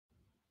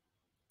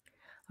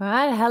All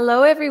right.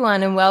 Hello,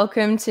 everyone, and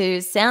welcome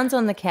to Sounds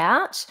on the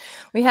Couch.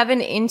 We have an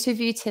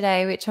interview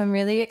today, which I'm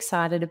really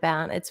excited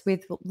about. It's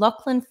with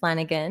Lachlan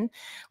Flanagan.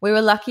 We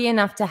were lucky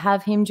enough to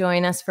have him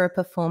join us for a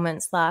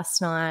performance last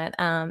night.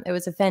 It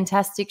was a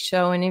fantastic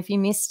show, and if you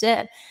missed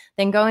it,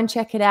 then go and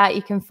check it out.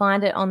 You can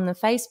find it on the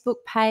Facebook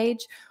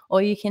page,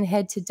 or you can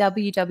head to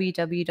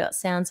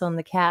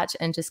www.soundsonthecouch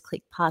and just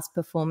click past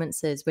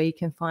performances, where you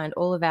can find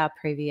all of our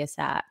previous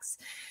acts.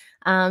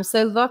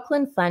 So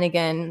Lachlan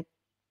Flanagan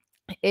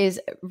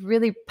is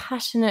really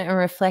passionate and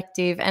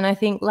reflective. And I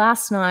think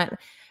last night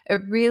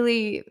it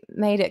really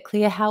made it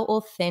clear how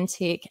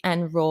authentic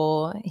and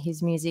raw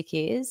his music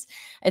is.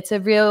 It's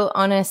a real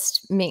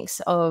honest mix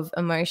of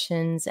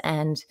emotions,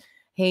 and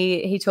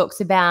he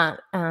talks about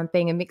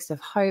being a mix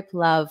of hope,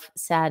 love,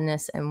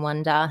 sadness, and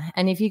wonder.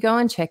 And if you go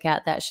and check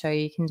out that show,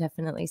 you can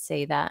definitely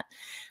see that.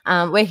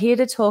 We're here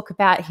to talk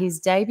about his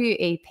debut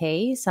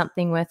EP,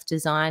 Something Worth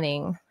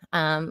Designing,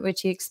 which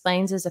he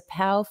explains as a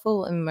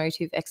powerful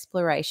emotive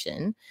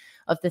exploration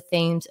of the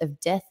themes of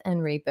death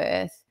and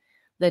rebirth.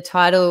 The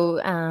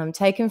title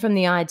taken from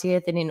the idea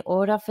that in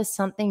order for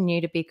something new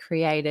to be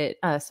created,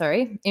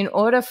 in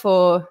order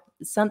for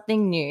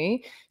something new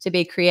to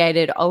be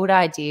created, old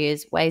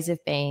ideas, ways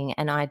of being,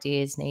 and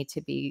ideas need to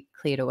be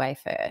cleared away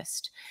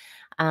first.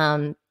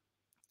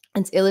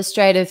 It's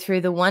illustrated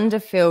through the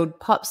wonder-filled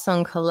pop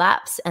song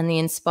Collapse and the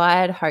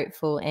inspired,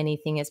 hopeful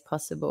Anything is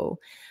Possible.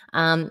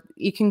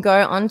 You can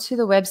go onto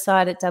the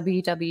website at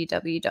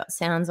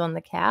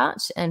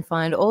www.soundsonthecouch and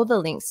find all the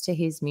links to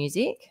his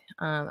music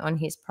on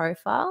his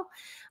profile.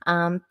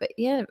 But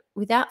yeah,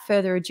 without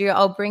further ado,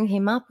 I'll bring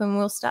him up and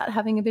we'll start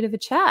having a bit of a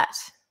chat.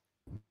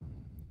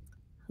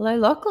 Hello,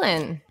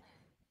 Lachlan.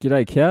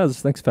 G'day,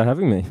 Kaz. Thanks for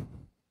having me.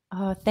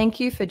 Oh, thank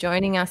you for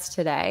joining us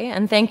today,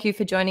 and thank you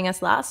for joining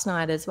us last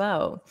night as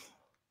well.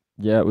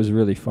 Yeah, it was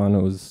really fun.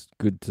 It was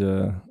good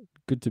to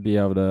be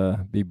able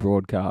to be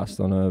broadcast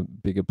on a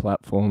bigger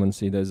platform and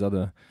see those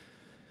other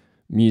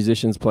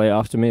musicians play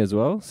after me as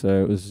well.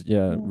 So it was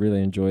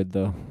really enjoyed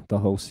the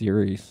whole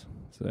series.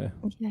 So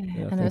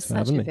yeah, and it was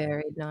such a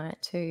varied night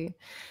too.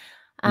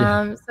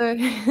 Yeah.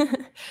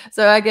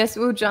 So I guess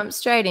we'll jump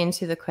straight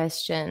into the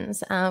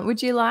questions.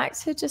 Would you like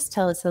to just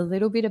tell us a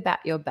little bit about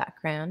your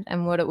background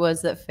and what it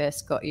was that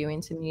first got you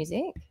into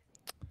music?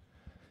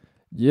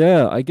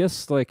 Yeah, I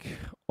guess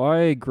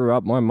I grew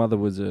up, my mother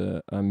was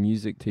a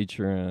music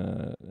teacher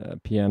and a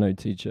piano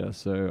teacher.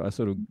 So I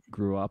sort of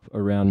grew up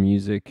around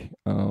music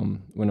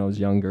when I was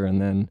younger. And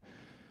then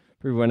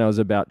probably when I was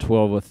about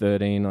 12 or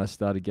 13, I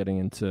started getting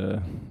into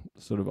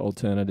sort of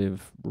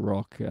alternative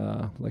rock,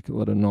 like a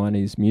lot of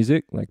 90s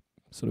music, like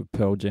sort of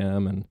Pearl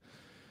Jam and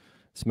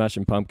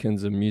Smashing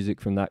Pumpkins and music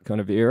from that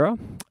kind of era.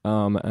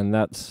 And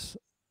that's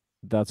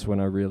when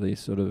I really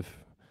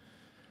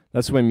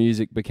that's when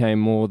music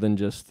became more than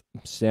just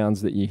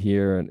sounds that you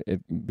hear, and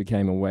it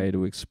became a way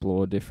to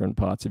explore different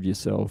parts of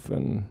yourself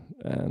and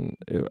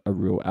a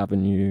real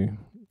avenue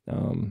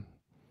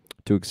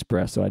to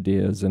express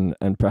ideas and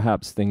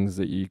perhaps things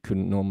that you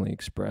couldn't normally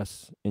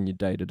express in your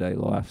day-to-day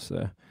life.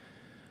 So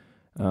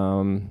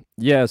so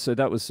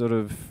that was sort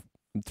of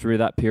through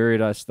that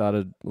period I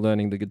started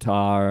learning the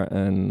guitar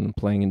and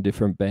playing in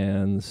different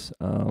bands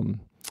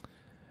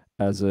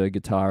as a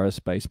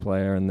guitarist, bass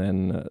player, and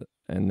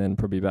then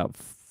probably about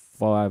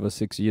 5 or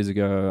 6 years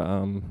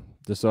ago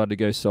decided to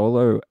go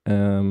solo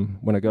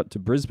when I got to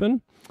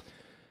Brisbane.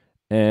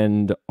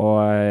 And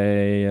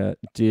I've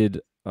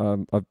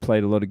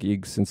played a lot of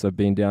gigs since I've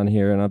been down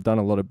here, and I've done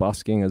a lot of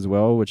busking as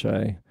well,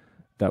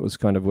 that was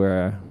kind of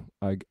where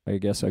I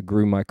guess I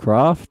grew my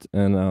craft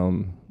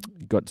and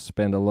got to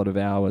spend a lot of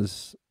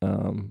hours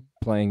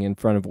playing in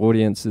front of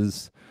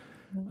audiences,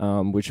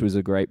 which was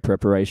a great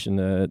preparation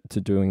to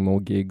doing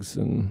more gigs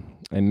and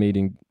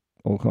meeting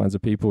all kinds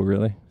of people,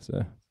 really.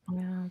 So.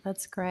 Yeah,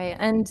 that's great.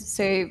 And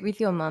so with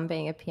your mum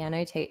being a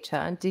piano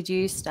teacher, did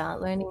you start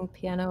learning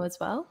piano as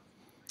well?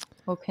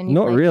 Or can you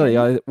Not play really.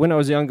 piano? When I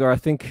was younger, I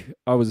think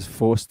I was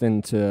forced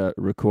into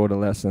recorder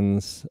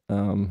lessons,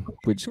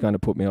 which kind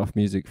of put me off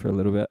music for a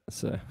little bit.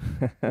 So,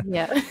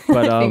 yeah,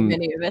 but I think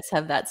many of us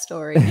have that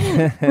story.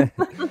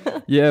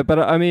 Yeah, but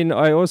I mean,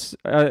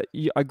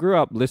 I grew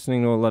up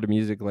listening to a lot of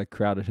music like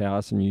Crowded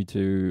House and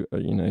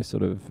U2,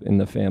 sort of in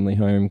the family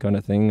home kind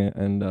of thing,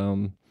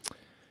 and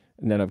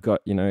then I've got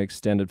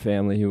extended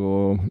family who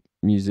are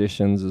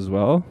musicians as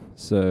well.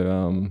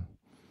 So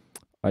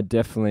I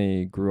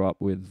definitely grew up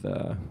with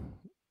that,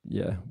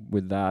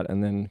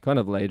 and then kind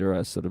of later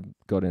I sort of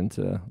got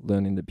into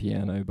learning the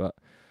piano, but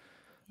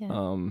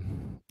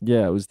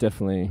it was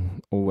definitely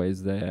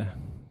always there.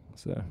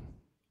 So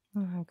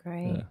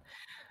great.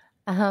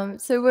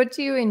 So what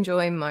do you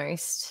enjoy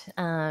most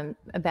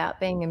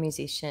about being a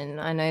musician?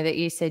 I know that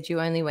you said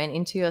you only went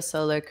into your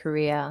solo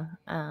career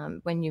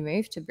when you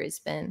moved to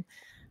Brisbane,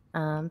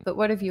 but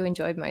what have you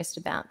enjoyed most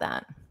about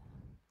that?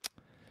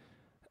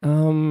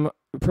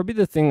 Probably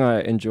the thing I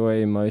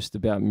enjoy most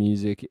about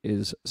music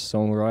is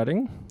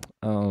songwriting,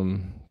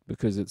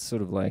 because it's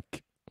sort of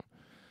like,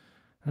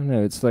 I don't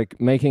know, it's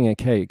like making a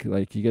cake.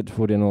 Like you get to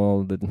put in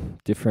all the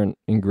different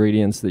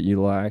ingredients that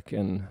you like,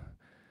 and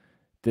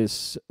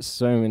there's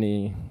so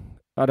many.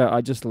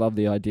 I just love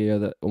the idea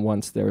that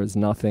once there is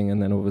nothing,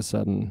 and then all of a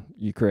sudden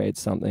you create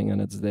something,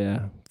 and it's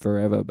there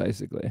forever,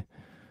 basically.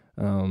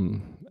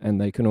 And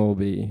they can all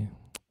be.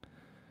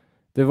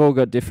 They've all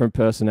got different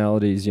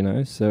personalities, you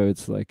know. So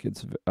it's like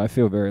it's. I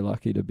feel very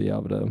lucky to be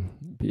able to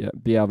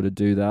be able to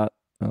do that.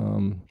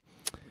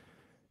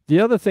 The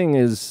other thing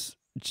is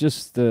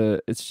just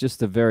it's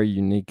just a very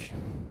unique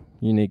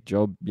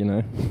job, you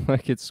know.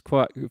 Like it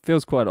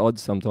feels quite odd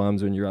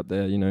sometimes when you're up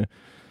there, you know,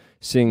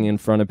 singing in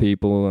front of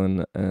people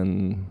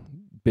and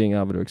being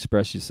able to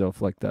express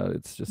yourself like that.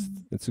 It's just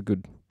it's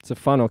a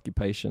fun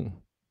occupation.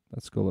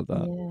 Let's call it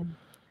that. Yeah.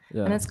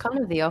 And Yeah. it's kind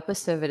of the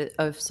opposite of it,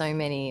 of so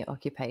many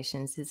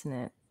occupations, isn't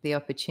it? The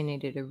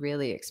opportunity to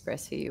really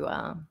express who you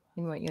are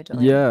in what you're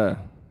doing. Yeah.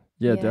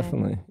 Yeah, Yeah.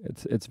 definitely.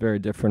 It's very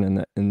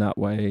different in that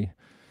way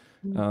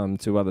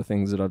to other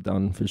things that I've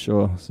done for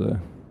sure. So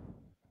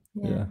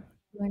Yeah. yeah.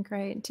 Well,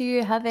 great. Do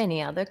you have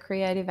any other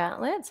creative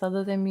outlets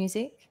other than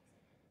music?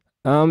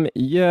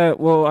 Yeah,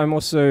 well,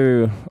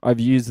 I've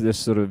used this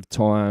sort of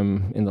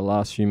time in the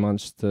last few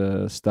months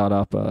to start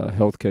up a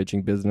health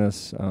coaching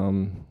business.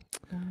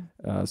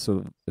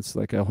 So it's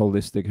like a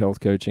holistic health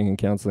coaching and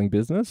counseling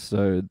business.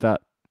 So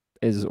that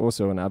is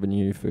also an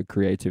avenue for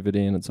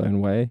creativity in its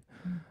own way.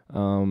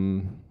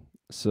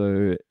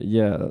 So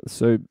yeah,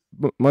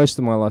 most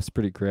of my life's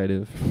pretty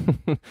creative.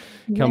 Yeah,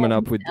 Coming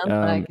up with sounds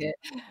like it.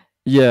 Yeah.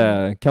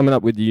 yeah, coming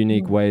up with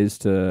unique Mm. ways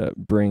to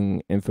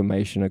bring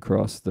information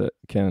across that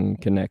can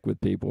connect with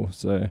people.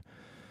 So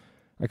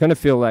I kind of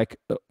feel like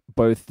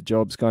both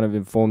jobs kind of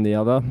inform the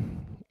other.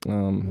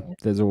 Yeah.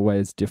 There's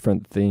always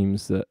different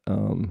themes that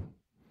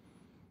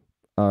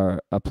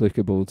are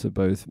applicable to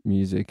both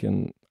music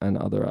and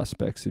other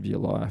aspects of your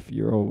life.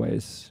 You're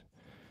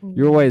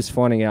Yeah. always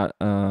finding out.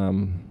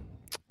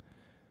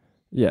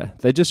 Yeah,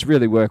 they just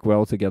really work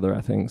well together,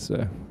 I think.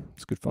 So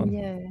it's good fun.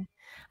 Yeah.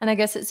 And I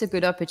guess it's a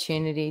good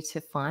opportunity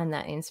to find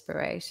that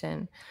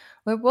inspiration.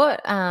 Well,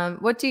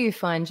 what do you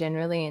find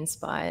generally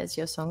inspires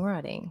your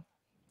songwriting?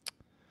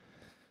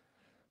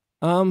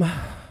 Um,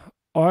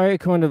 I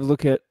kind of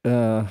look at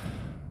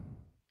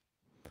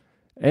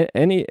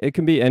any. It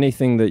can be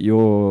anything that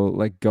you're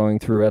like going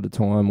through at a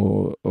time,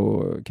 or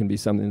it can be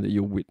something that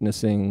you're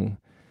witnessing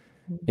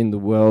Mm. in the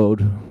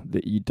world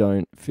that you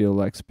don't feel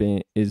like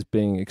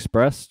being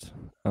expressed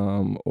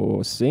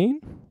or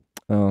seen.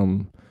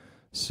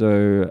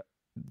 So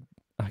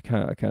I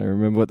can't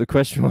remember what the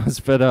question was,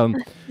 but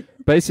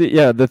basically,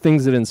 yeah, the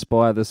things that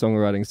inspire the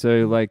songwriting.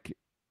 So like,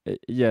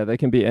 yeah, they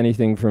can be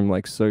anything from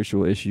like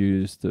social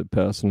issues to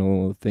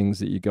personal things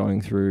that you're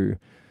going through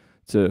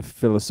to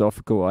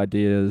philosophical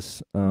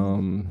ideas,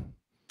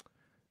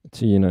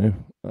 to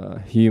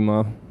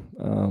humor,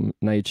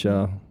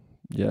 nature,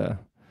 yeah,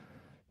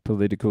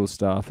 political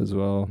stuff as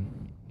well.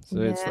 So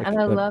it's Yeah, like and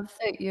I love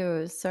that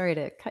you're sorry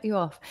to cut you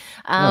off.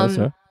 no, that's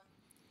right.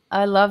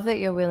 I love that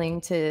you're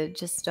willing to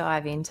just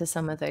dive into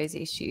some of those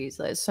issues.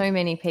 Like so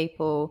many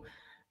people,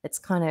 it's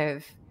kind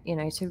of,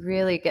 to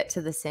really get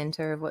to the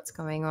center of what's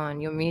going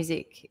on. Your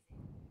music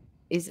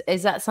is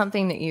that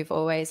something that you've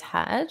always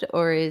had,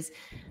 or is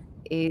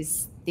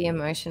the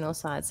emotional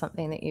side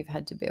something that you've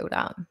had to build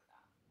up?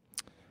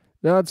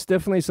 No, it's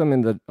definitely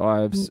something that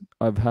Mm,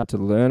 I've had to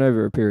learn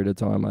over a period of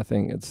time. I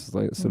think it's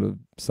like sort mm, of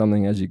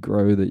something as you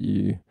grow that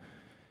you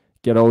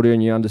get older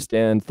and you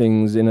understand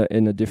things in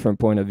a different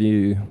point of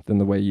view than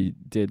the way you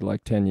did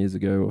like 10 years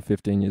ago or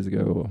 15 years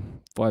ago or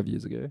 5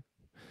 years ago.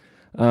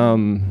 yeah.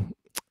 Um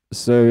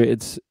so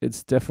it's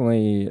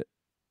definitely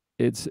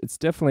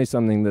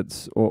something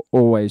that's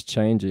always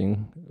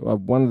changing.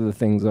 One of the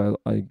things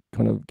I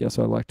kind of guess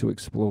I like to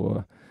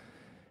explore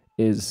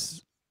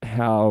is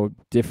how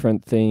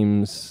different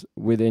themes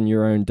within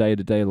your own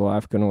day-to-day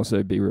life can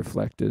also be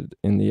reflected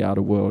in the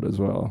outer world as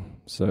well.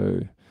 So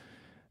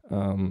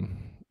um,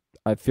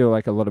 I feel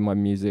like a lot of my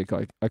music,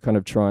 I kind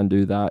of try and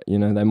do that. You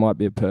know, there might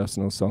be a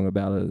personal song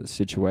about a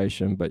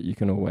situation, but you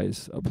can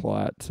always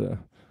apply it to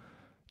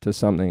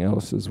something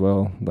else as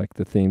well. Like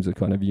the themes are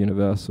kind of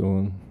universal,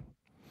 and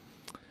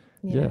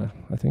Yeah. yeah,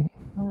 I think.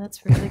 Oh,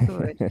 that's really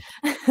good.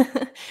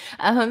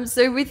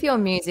 So with your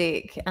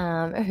music,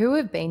 who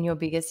have been your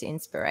biggest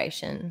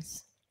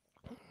inspirations?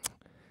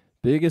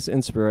 Biggest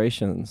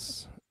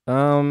inspirations.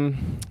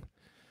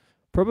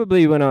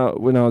 Probably when I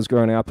was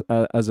growing up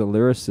as a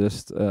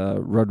lyricist,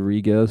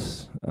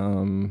 Rodriguez,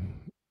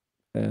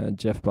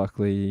 Jeff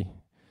Buckley,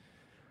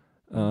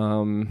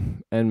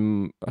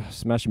 and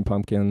Smashing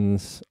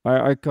Pumpkins.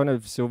 I kind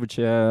of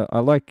Silverchair.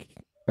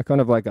 I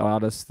kind of like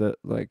artists that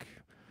like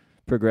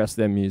progress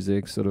their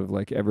music. Sort of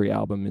like every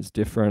album is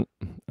different,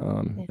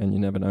 Yeah. and you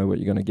never know what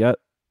you're gonna get.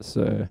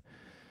 So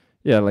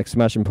yeah, like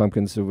Smashing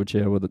Pumpkins,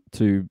 Silverchair were the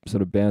two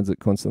sort of bands that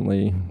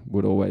constantly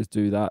would always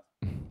do that.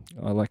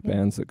 I like Yeah.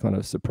 bands that kind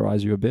of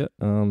surprise you a bit.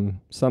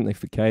 Something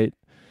for Kate,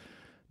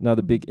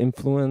 another Mm. big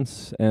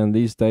influence. And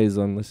these days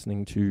I'm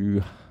listening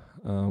to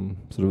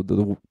sort of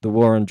the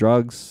War on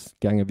Drugs,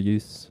 Gang of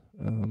Youth,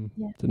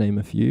 Yeah. to name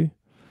a few,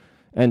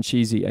 and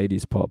cheesy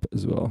 80s pop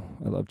as well.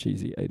 I love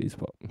cheesy 80s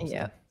pop. So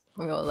Yeah.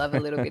 We all love a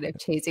little bit of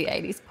cheesy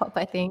 80s pop,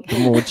 I think. The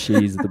more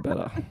cheese, the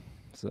better.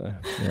 So,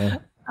 yeah.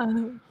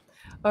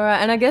 All right.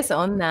 And I guess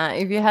on that,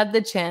 if you had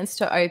the chance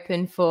to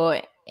open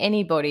for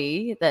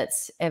anybody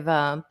that's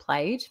ever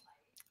played,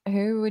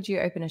 who would you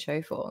open a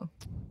show for?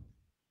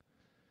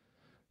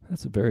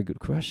 That's a very good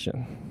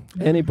question.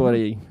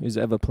 Anybody who's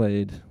ever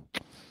played.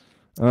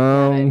 Yeah,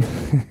 I know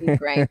there's a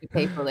big range of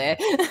people there.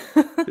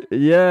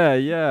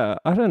 Yeah.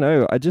 I don't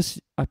know. I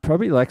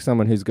probably like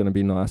someone who's going to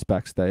be nice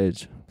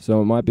backstage.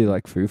 So it might be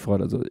like Foo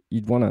Fighters.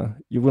 You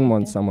wouldn't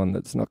want someone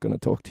that's not going to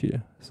talk to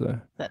you. So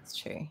that's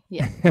true.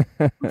 Yeah.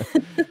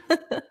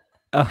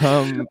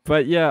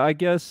 But yeah, I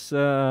guess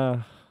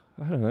I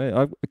don't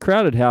know.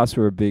 Crowded House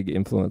were a big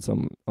influence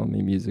on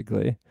me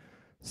musically.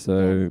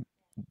 So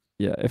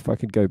yeah, if I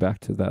could go back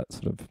to that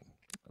sort of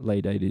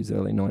late 80s,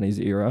 early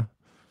 90s era,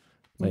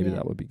 maybe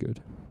that would be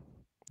good.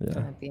 Yeah.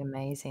 That'd be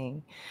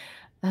amazing.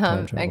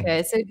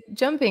 Okay, so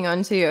jumping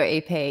onto your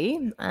EP,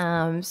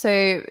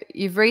 so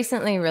you've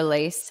recently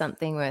released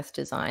Something Worth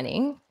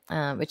Designing,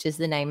 which is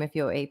the name of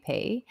your EP.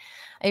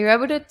 Are you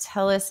able to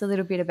tell us a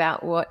little bit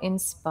about what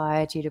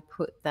inspired you to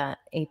put that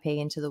EP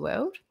into the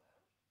world?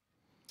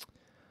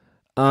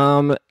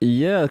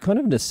 Yeah, kind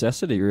of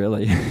necessity,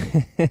 really.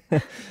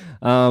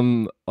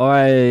 I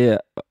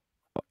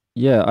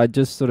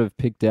just sort of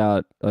picked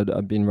out,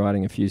 I've been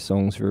writing a few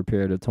songs for a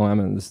period of time,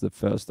 and this is the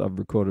first I've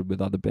recorded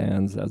with other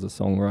bands as a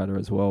songwriter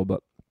as well.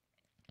 But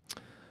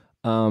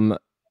I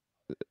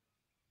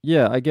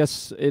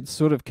guess it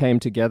sort of came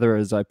together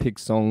as I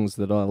picked songs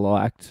that I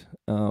liked,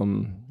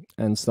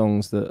 and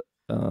songs that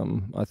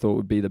I thought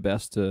would be the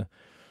best to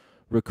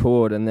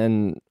record. And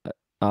then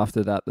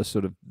after that, the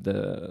sort of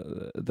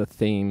the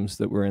themes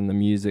that were in the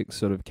music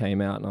sort of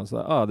came out, and I was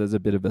like, oh, there's a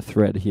bit of a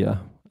thread here.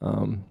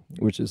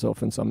 Which is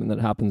often something that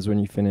happens when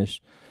you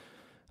finish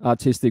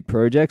artistic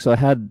projects. I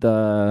had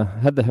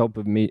the help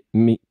of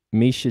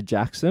Misha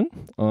Jackson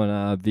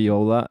on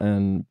viola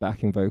and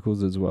backing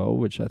vocals as well,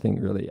 which I think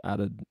really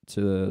added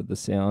to the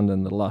sound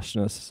and the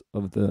lushness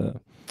of the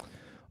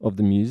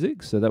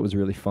music. So that was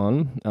really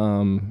fun.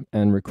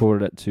 And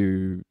recorded at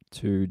two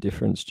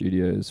different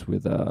studios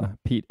with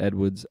Pete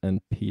Edwards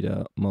and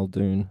Peter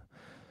Muldoon.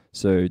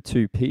 So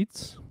 2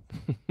 Petes.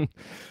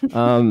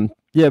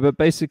 Yeah, but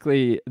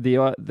basically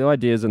the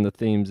ideas and the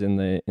themes in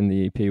the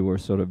EP were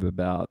sort of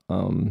about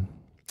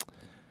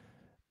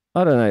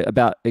I don't know,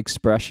 about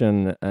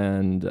expression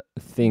and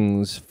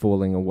things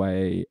falling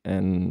away,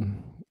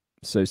 and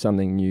so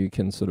something new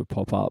can sort of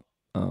pop up,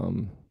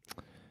 and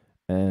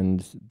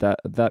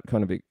that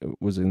kind of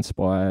was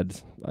inspired,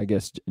 I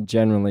guess,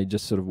 generally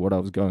just sort of what I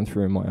was going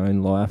through in my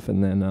own life,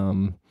 and then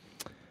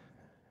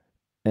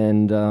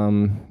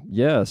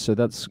so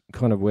that's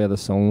kind of where the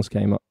songs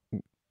came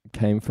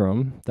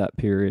from, that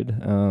period.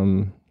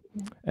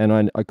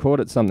 And I called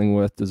it Something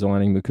Worth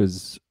Designing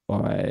because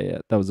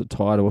that was a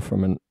title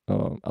from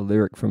a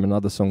lyric from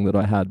another song that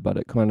I had, but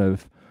it kind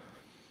of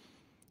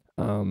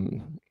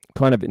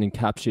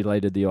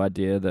encapsulated the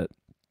idea that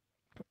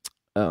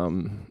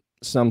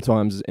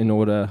sometimes in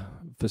order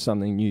for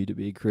something new to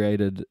be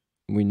created,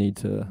 we need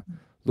to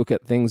look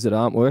at things that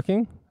aren't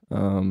working,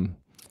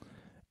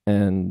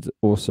 and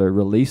also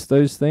release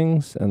those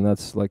things. And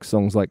that's like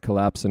songs like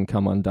Collapse and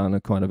Come Undone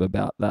are kind of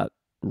about that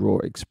raw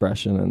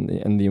expression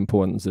and the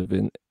importance of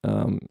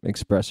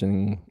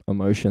expressing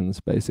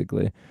emotions,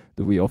 basically,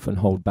 that we often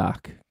hold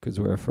back because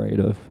we're afraid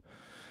of.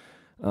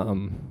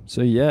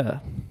 So yeah.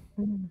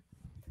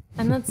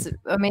 And that's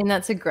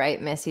a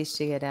great message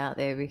to get out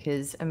there,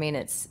 because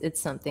it's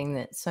something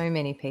that so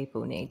many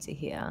people need to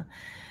hear.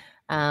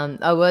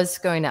 I was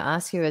going to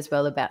ask you as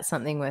well about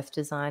Something Worth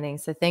Designing,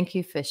 so thank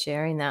you for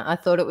sharing that. I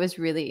thought it was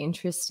really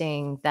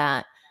interesting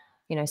that,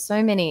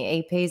 so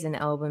many EPs and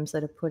albums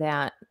that are put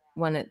out,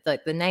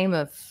 like the name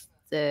of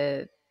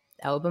the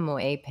album or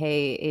EP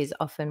is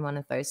often one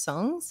of those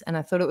songs, and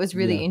I thought it was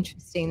really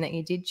interesting that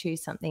you did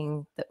choose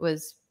something that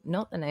was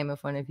not the name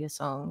of one of your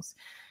songs.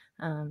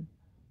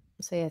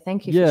 So yeah,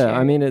 thank you for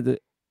sharing.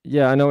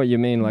 I know what you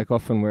mean. Like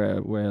often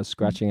we're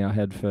scratching our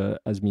head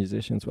as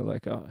musicians. We're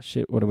like, oh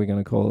shit, what are we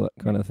going to call it,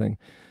 kind of thing.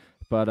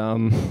 But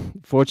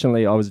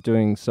fortunately, I was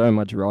doing so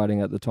much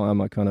writing at the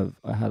time. I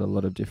had a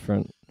lot of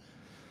different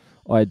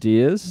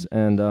ideas,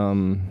 and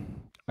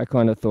I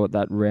kind of thought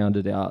that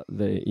rounded out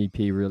the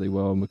EP really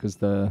well, because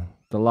the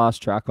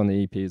last track on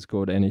the EP is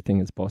called Anything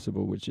Is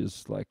Possible, which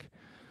is like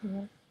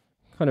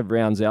kind of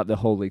rounds out the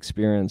whole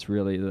experience,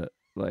 really. That,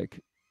 like,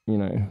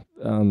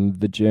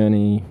 the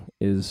journey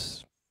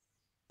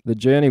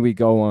we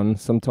go on.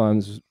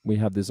 Sometimes we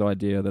have this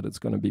idea that it's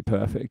going to be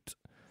perfect,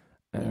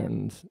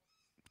 and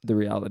the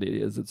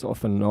reality is it's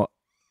often not.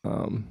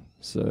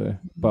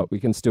 But we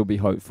can still be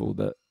hopeful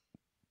that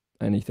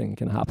anything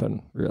can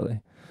happen,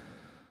 really.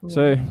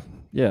 So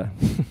yeah,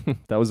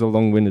 that was a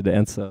long-winded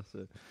answer.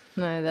 So.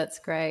 No, that's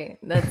great.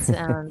 That's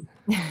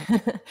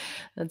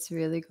that's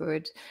really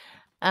good.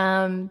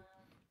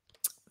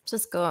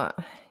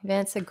 you've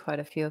answered quite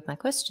a few of my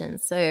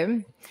questions.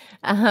 So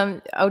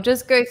I'll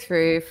just go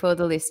through for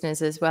the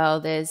listeners as well.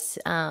 There's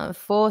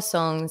 4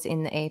 songs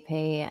in the EP,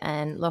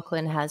 and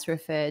Lachlan has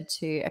referred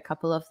to a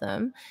couple of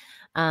them.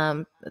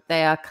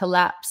 They are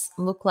Collapse,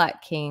 Look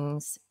Like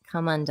Kings,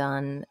 Come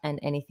Undone, and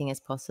Anything Is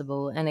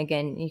Possible. And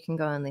again, you can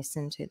go and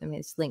listen to them.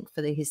 His link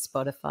for his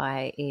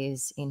Spotify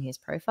is in his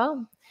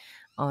profile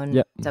on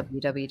Yep.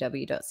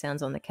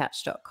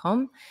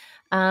 www.soundsonthecatch.com.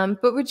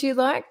 But would you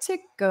like to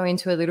go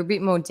into a little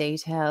bit more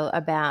detail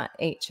about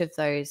each of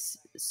those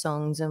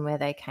songs and where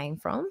they came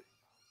from?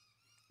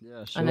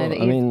 Yeah, I know sure. that I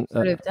you've mean,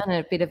 sort of done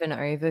a bit of an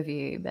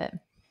overview, but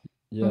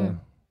yeah.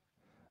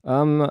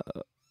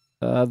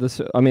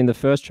 The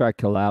first track,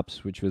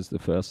 Collapse, which was the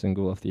first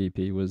single off the EP,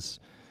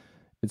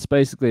 it's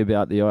basically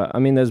about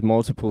there's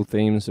multiple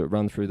themes that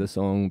run through the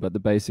song, but the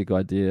basic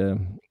idea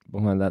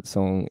behind that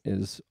song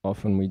is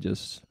often we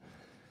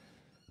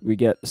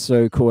get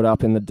so caught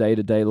up in the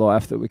day-to-day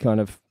life that we kind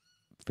of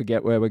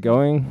forget where we're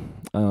going.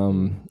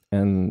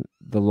 And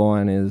the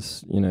line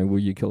is, will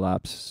you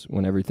collapse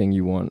when everything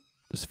you want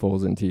just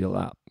falls into your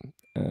lap?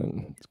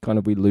 And it's kind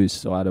of, we lose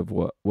sight of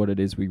what it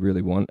is we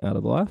really want out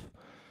of life.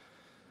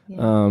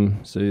 yeah.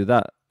 So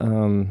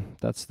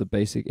that's the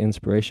basic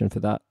inspiration for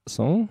that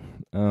song.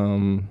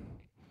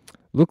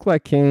 Look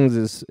Like Kings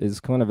is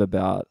kind of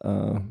about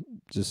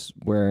just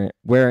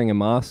wearing a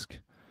mask,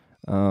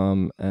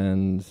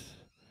 and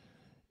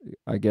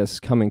I guess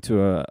coming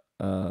to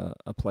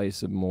a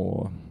place of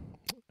more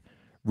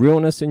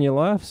realness in your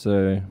life.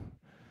 So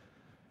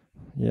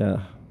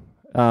yeah.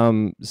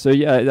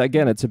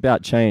 Again, it's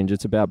about change.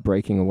 It's about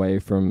breaking away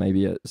from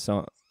maybe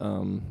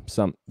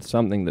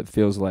something that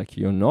feels like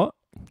you're not.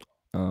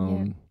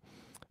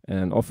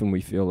 And often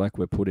we feel like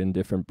we're put in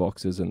different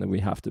boxes and that we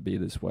have to be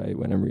this way,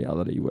 when in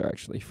reality we're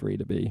actually free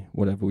to be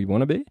whatever we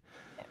want to be.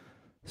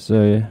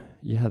 So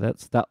yeah,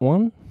 that's that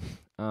one.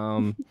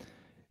 Come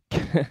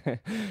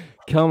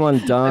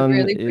Undone. I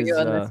really put you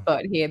on the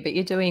spot here, but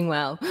you're doing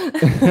well.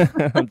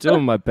 I'm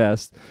doing my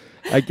best.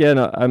 Again,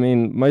 I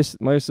mean, most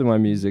of my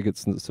music,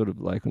 it's sort of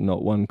like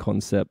not one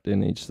concept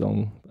in each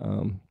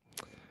song.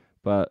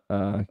 But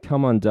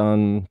Come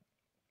Undone,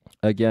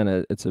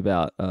 again, it's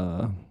about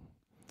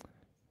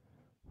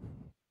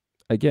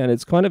again,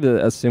 it's kind of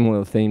a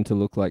similar theme to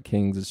Look Like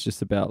Kings. It's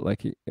just about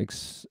like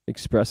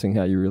expressing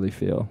how you really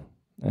feel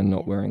and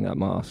not wearing that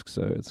mask.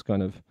 So it's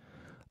kind of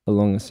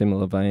along a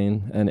similar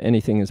vein. And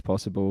Anything Is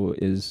Possible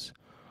is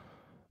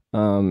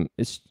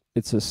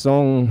it's a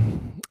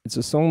song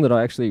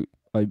that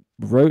I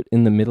wrote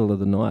in the middle of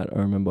the night. I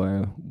remember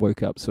I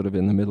woke up sort of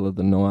in the middle of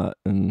the night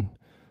and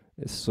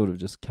it sort of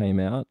just came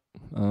out.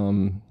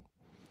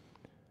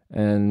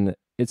 And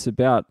it's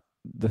about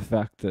the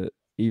fact that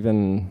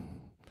even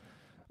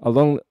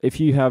if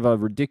you have a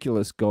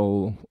ridiculous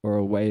goal or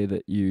a way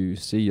that you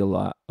see your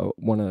life or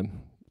want to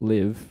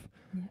live,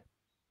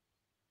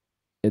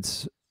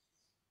 it's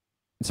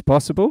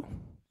possible,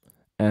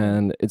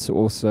 and it's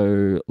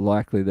also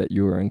likely that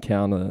you will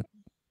encounter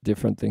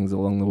different things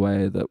along the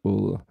way that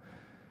will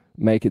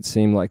make it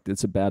seem like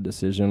it's a bad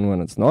decision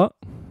when it's not.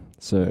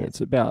 So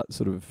it's about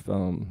sort of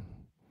I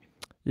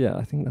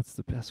think that's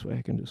the best way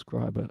I can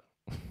describe it.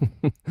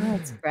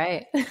 That's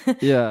great.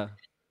 Yeah.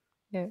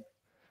 Yeah.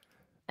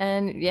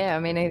 And I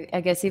mean,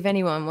 I guess if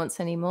anyone wants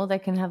any more, they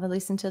can have a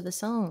listen to the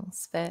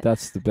songs. But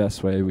that's the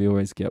best way. We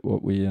always get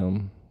what we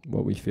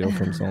feel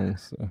from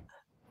songs. So.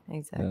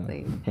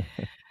 Exactly.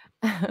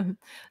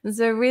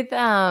 So with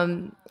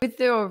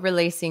your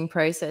releasing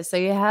process, so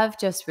you have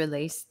just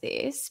released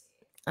this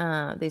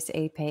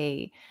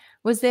EP.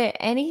 Was there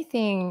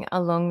anything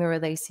along the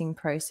releasing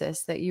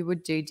process that you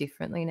would do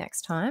differently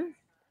next time?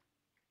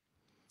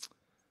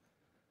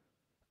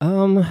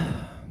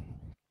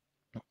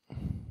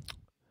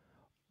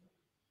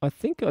 I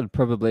think I'd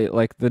probably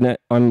like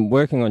I'm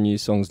working on new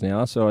songs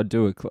now, so I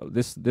do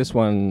this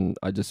one.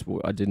 I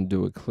didn't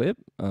do a clip,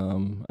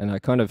 and I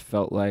kind of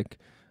felt like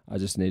I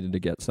just needed to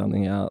get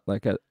something out.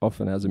 Like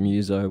often as a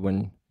muso,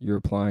 when you're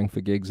applying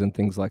for gigs and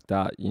things like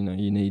that, you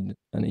need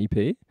an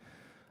EP.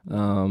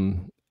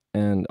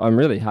 And I'm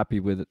really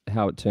happy with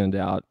how it turned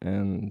out,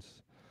 and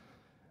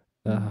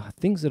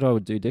things that I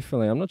would do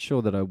differently. I'm not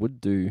sure that I would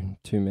do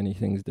too many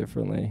things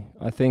differently.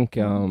 I think.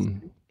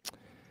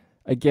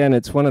 Again,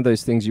 it's one of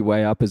those things you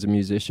weigh up as a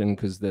musician,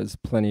 because there's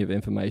plenty of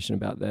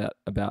information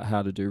about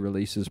how to do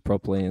releases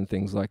properly and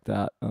things like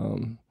that.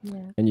 And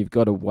you've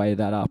got to weigh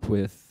that up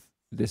with,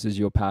 this is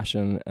your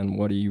passion and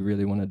what do you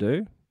really want to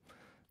do.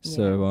 Yeah.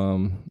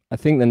 So I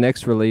think the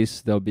next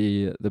release there'll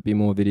be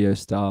more video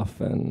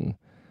stuff, and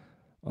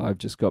I've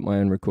just got my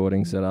own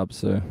recording set up,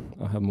 so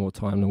I'll have more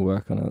time to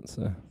work on it.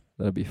 So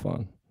that'll be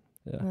fun.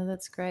 Yeah. Oh,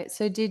 that's great.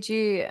 So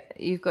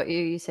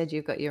you said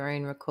you've got your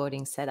own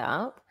recording set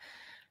up.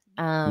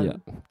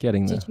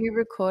 Getting there. Did you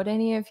record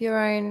any of your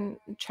own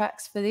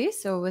tracks for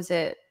this, or was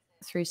it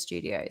through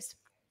studios?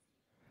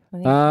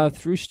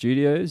 Through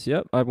studios,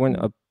 yep. I went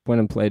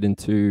and played in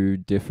 2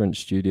 different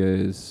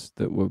studios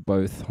that were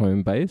both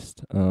home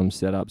based,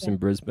 setups in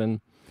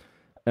Brisbane,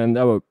 and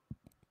they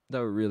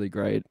were really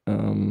great.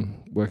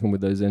 working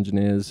with those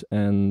engineers,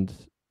 and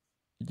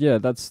yeah,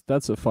 that's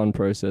a fun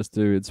process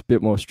too. It's a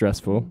bit more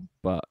stressful,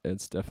 but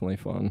it's definitely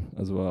fun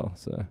as well.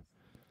 So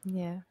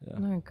Yeah. yeah.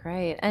 No,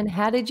 great. And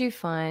how did you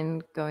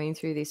find going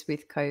through this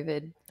with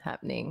COVID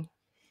happening?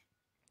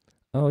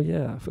 Oh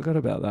yeah, I forgot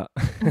about that.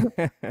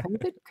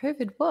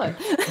 COVID what?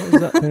 What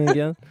was that thing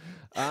again?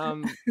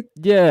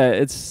 Yeah,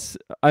 it's.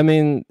 I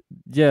mean,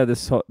 yeah,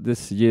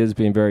 this year's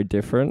been very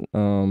different.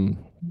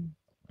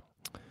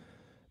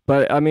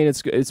 But I mean,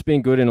 it's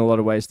been good in a lot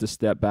of ways to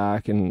step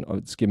back, and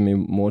it's given me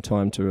more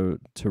time to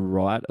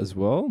write as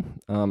well.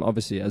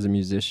 Obviously, as a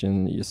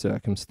musician, your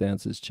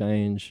circumstances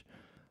change.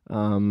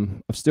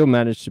 I've still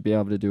managed to be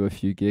able to do a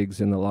few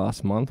gigs in the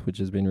last month, which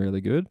has been really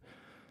good.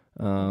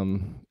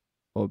 Um,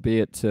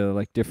 Albeit to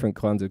like different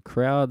kinds of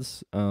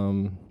crowds.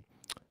 I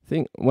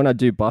think when I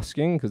do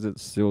busking, because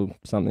it's still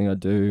something I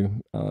do,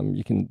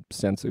 you can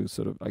sense a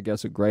sort of, I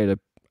guess, a greater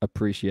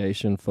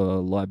appreciation for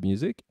live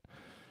music.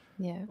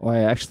 Yeah.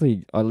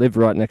 I live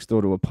right next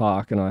door to a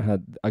park, and I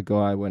had a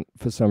guy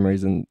for some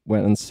reason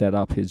went and set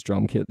up his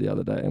drum kit the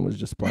other day and was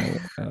just playing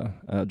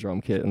a drum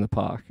kit in the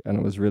park, and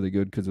it was really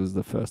good because it was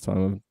the first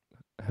time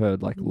I've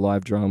heard like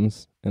live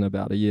drums in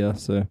about a year.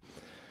 So,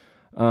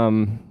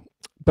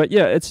 but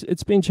yeah,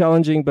 it's been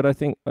challenging, but I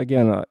think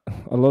again,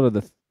 a lot of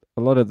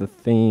the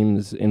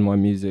themes in my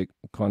music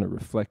kind of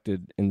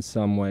reflected in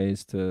some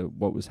ways to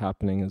what was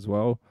happening as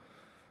well.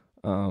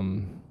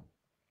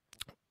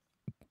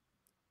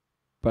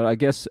 But I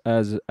guess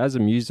as a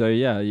muso,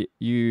 yeah,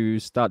 you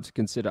start to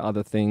consider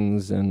other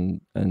things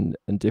and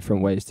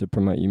different ways to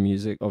promote your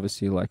music.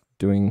 Obviously, like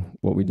doing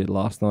what we did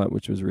last night,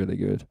 which was really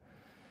good. Yeah.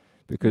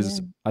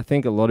 Because I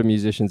think a lot of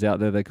musicians out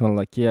there, they're kind of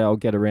like, yeah, I'll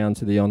get around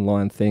to the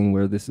online thing,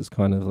 where this is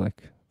kind of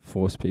like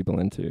force people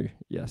into,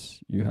 yes,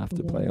 you have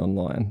to play Yeah.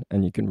 online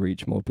and you can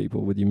reach more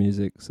people with your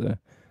music. So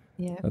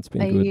Yeah. that's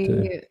been good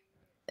too.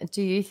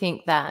 Do you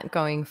think that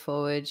going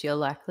forward you're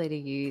likely to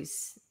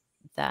use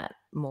that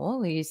more,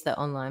 or use the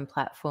online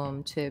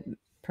platform to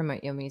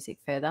promote your music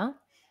further?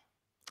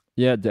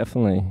 Yeah,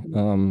 definitely.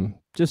 Mm.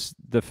 Just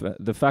the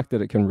fact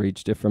that it can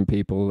reach different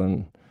people,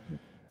 and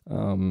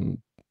um,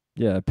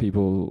 yeah,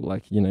 people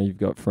like, you've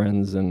got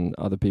friends and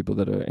other people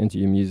that are into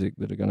your music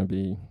that are going to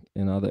be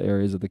in other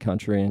areas of the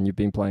country, and you've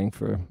been playing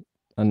for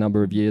a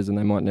number of years, and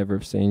they might never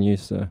have seen you.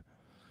 So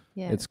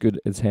Yeah. it's good.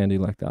 It's handy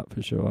like that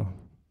for sure.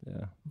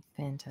 Yeah.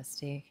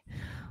 Fantastic.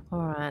 All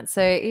right.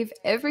 So if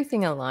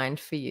everything aligned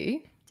for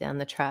you down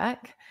the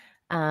track,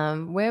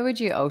 where would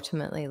you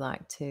ultimately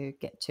like to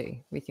get to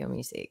with your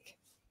music?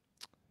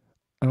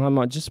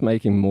 I'm just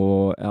making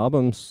more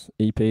albums,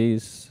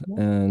 EPs,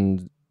 Yeah.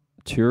 and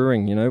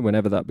touring.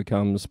 Whenever that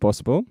becomes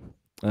possible.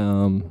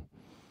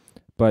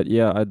 But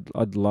yeah,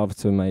 I'd love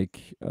to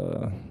make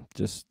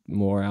just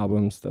more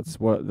albums. That's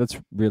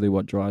really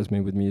what drives me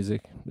with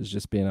music, is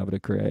just being able to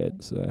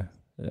create. So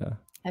yeah.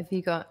 Have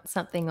you got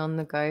something on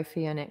the go for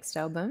your next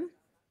album?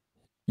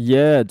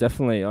 Yeah,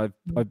 definitely.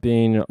 I've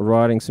been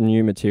writing some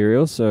new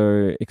material,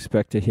 so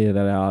expect to hear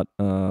that out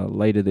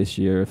later this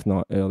year, if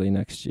not early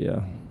next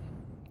year.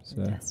 So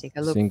Fantastic. I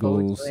look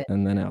forward to singles it.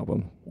 and then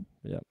album.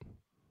 Yeah.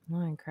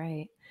 Oh,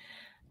 great.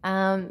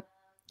 Um,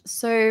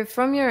 so,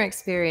 from your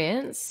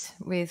experience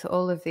with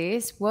all of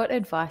this, what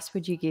advice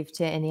would you give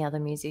to any other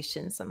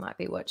musicians that might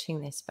be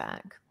watching this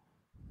back?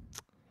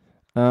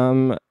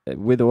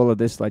 With all of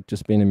this, like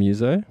just being a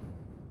muso.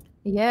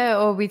 Yeah,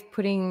 or with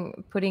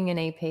putting an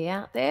EP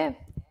out there,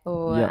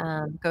 or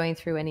Yep. going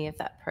through any of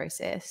that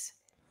process.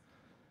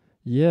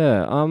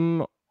 Yeah.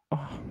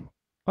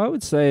 I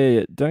would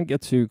say don't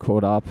get too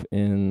caught up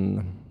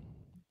in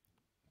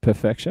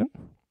perfection.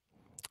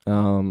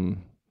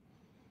 Um,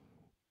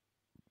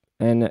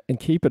 and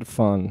keep it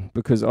fun,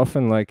 because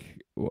often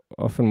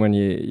when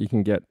you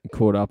can get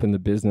caught up in the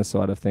business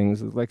side of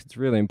things, it's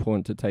really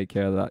important to take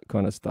care of that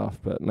kind of stuff,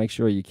 but make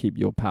sure you keep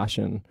your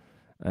passion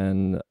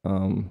and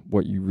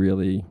what you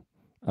really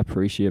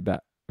appreciate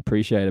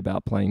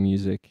about playing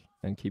music,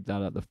 and keep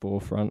that at the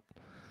forefront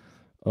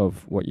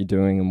of what you're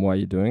doing and why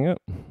you're doing it.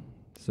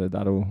 So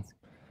that'll,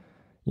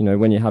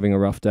 when you're having a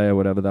rough day or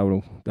whatever,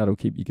 that'll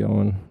keep you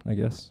going, I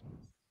guess.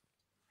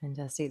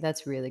 Fantastic.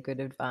 That's really good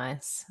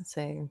advice.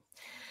 So,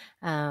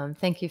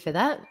 thank you for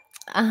that.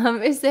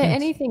 Is there Thanks.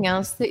 anything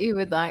else that you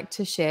would like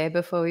to share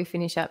before we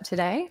finish up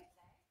today?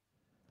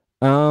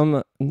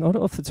 Not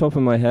off the top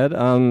of my head.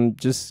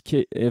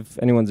 If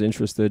anyone's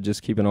interested,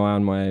 just keep an eye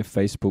on my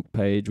Facebook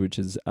page, which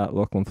is at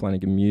Lachlan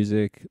Flanagan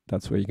Music.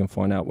 That's where you can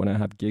find out when I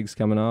have gigs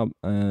coming up,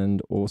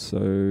 and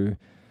also,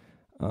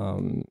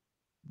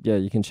 yeah,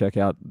 you can check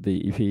out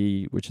the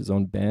EP, which is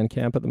on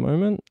Bandcamp at the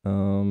moment.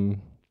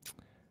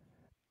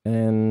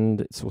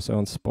 And it's also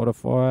on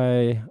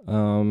Spotify.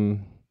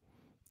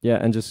 Yeah,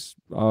 and just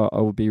I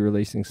will be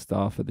releasing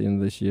stuff at the end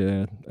of this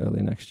year,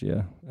 early next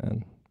year,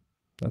 and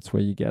that's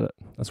where you get it.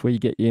 That's where you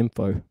get your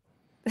info.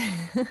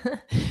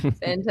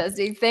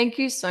 Fantastic. Thank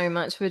you so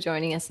much for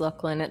joining us,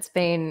 Lachlan. It's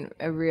been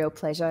a real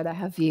pleasure to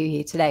have you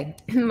here today.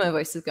 My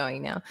voice is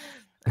going now.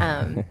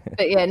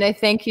 But yeah, no,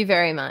 thank you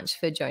very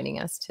much for joining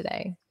us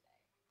today.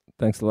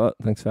 Thanks a lot.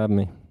 Thanks for having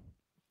me.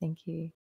 Thank you.